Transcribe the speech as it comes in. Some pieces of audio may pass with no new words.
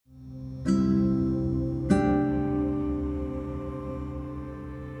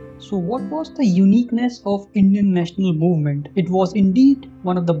So what was the uniqueness of Indian national movement? It was indeed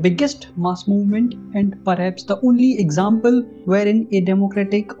one of the biggest mass movement and perhaps the only example wherein a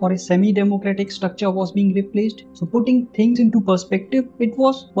democratic or a semi-democratic structure was being replaced. So putting things into perspective, it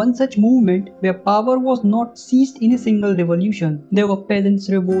was one such movement where power was not seized in a single revolution. There were peasants'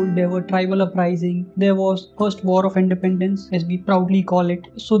 revolt, there were tribal uprising, there was first war of independence as we proudly call it.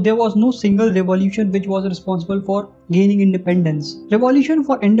 So there was no single revolution which was responsible for gaining independence. Revolution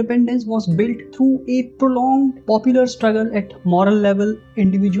for independence was built through a prolonged popular struggle at moral level,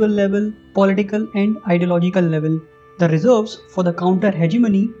 individual level, political and ideological level. The reserves for the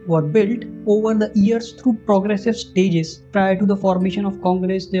counter-hegemony were built over the years through progressive stages. Prior to the formation of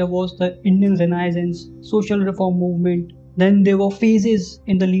Congress, there was the Indian Renaissance, social reform movement. Then there were phases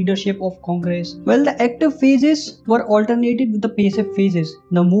in the leadership of Congress. Well, the active phases were alternated with the passive phases.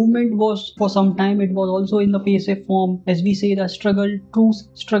 The movement was, for some time, it was also in the passive form. As we say, the true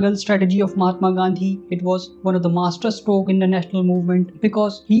struggle strategy of Mahatma Gandhi. It was one of the master stroke in the national movement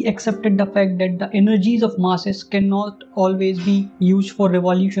because he accepted the fact that the energies of masses cannot always be used for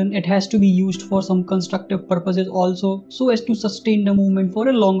revolution. It has to be used for some constructive purposes also, so as to sustain the movement for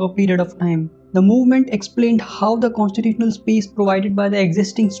a longer period of time. The movement explained how the constitutional space provided by the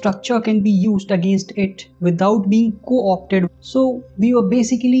existing structure can be used against it without being co-opted. So we were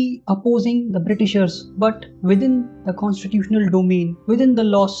basically opposing the Britishers, but within the constitutional domain, within the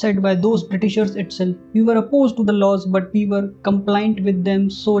laws set by those Britishers itself. We were opposed to the laws, but we were compliant with them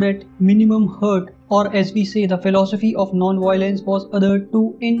so that minimum hurt, or as we say, the philosophy of non-violence was adhered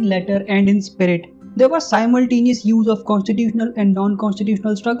to in letter and in spirit. There was simultaneous use of constitutional and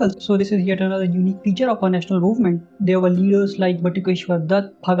non-constitutional struggles. So this is yet another unique feature of our national movement. There were leaders like Batukeshwar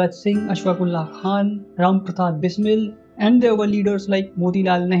Dutt, Bhagat Singh, Ashfaqullah Khan, Ram Pratap Bismil, and there were leaders like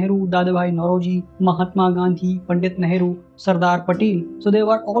Motilal Nehru, Dadabhai Naoroji, Mahatma Gandhi, Pandit Nehru, Sardar Patel. So there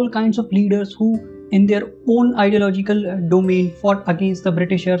were all kinds of leaders who in their own ideological domain fought against the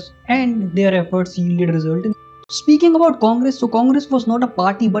Britishers, and their efforts yielded results. Speaking about Congress, so Congress was not a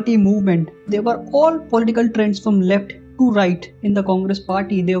party but a movement. There were all political trends from left to right in the Congress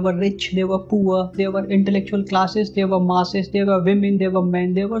party. There were rich, there were poor, there were intellectual classes, there were masses, there were women, there were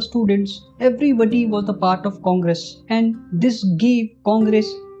men, there were students. Everybody was a part of Congress, and this gave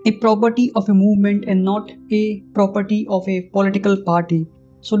Congress a property of a movement and not a property of a political party.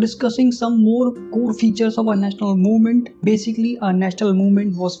 So discussing some more core features of our national movement, basically our national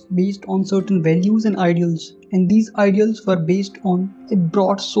movement was based on certain values and ideals, and these ideals were based on a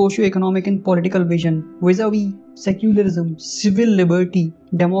broad socio-economic and political vision vis-a-vis secularism, civil liberty,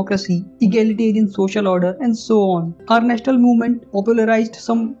 democracy, egalitarian social order, and so on. Our national movement popularized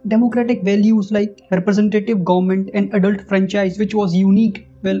some democratic values like representative government and adult franchise, which was unique.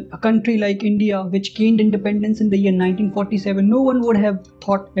 Well, a country like India, which gained independence in the year 1947, no one would have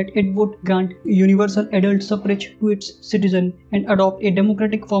thought that it would grant universal adult suffrage to its citizen and adopt a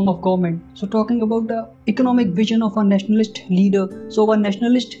democratic form of government. So talking about the economic vision of our nationalist leader, so our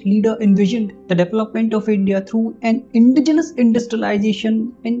nationalist leader envisioned the development of India through an indigenous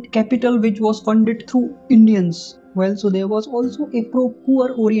industrialization and capital which was funded through Indians. Well, so there was also a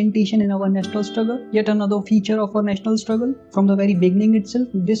pro-poor orientation in our national struggle, yet another feature of our national struggle. From the very beginning itself,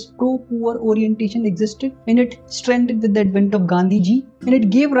 this pro-poor orientation existed, and it strengthened with the advent of Gandhiji, and it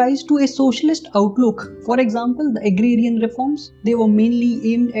gave rise to a socialist outlook. For example, the agrarian reforms, they were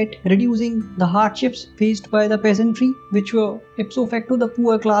mainly aimed at reducing the hardships faced by the peasantry, which were ipso facto the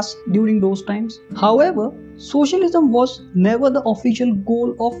poor class during those times. However, socialism was never the official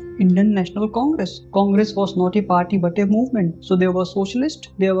goal of Indian National Congress. Congress was not a party but a movement. So there were socialists,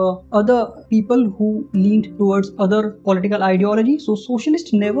 there were other people who leaned towards other political ideology. So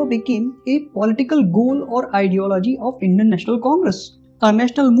socialist never became a political goal or ideology of Indian National Congress. Our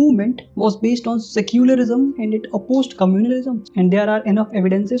national movement was based on secularism and it opposed communalism, and there are enough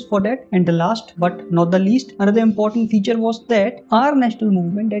evidences for that. And the last but not the least, another important feature was that our national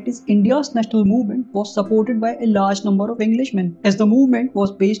movement, that is India's national movement, was supported by a large number of Englishmen, as the movement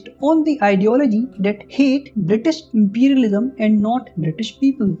was based on the ideology that hate British imperialism and not British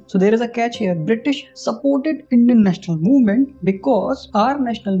people. So there is a catch here. British supported Indian national movement because our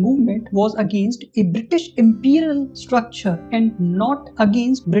national movement was against a British imperial structure and not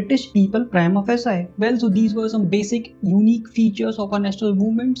against British people prima facie. Well, so these were some basic unique features of our national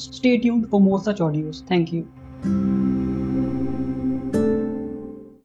movements. Stay tuned for more such audios. Thank you.